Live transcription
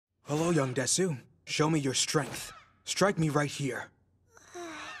Hello, young Desu. Show me your strength. Strike me right here.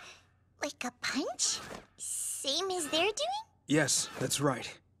 Like a punch? Same as they're doing? Yes, that's right.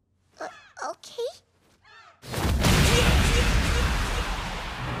 Okay.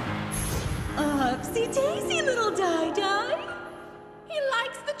 Upsy daisy, little Di-Di. He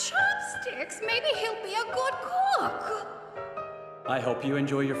likes the chopsticks. Maybe he'll be a good cook. I hope you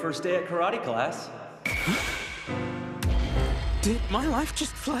enjoy your first day at karate class. Did my life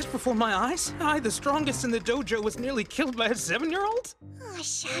just flash before my eyes? I, the strongest in the dojo, was nearly killed by a 7-year-old? Oh,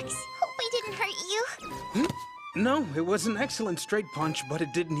 shucks. Hope we didn't hurt you. No, it was an excellent straight punch, but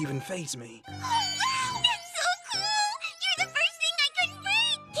it didn't even faze me. Oh, wow! That's so cool! You're the first thing I couldn't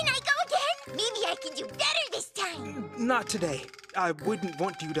break! Can I go again? Maybe I can do better this time. Not today. I wouldn't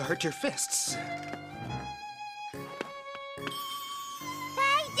want you to hurt your fists.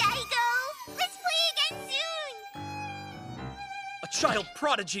 Bye, Daigo! Let's play again soon! A child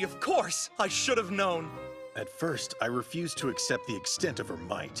prodigy, of course! I should have known. At first, I refused to accept the extent of her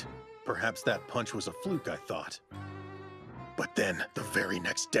might. Perhaps that punch was a fluke, I thought. But then, the very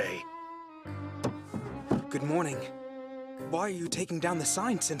next day... Good morning. Why are you taking down the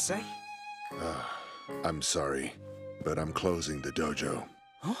sign, Sensei? I'm sorry, but I'm closing the dojo.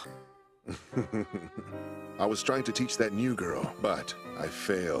 Huh? I was trying to teach that new girl, but I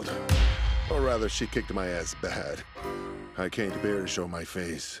failed. Or rather, she kicked my ass bad. I can't bear to show my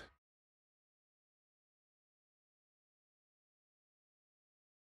face.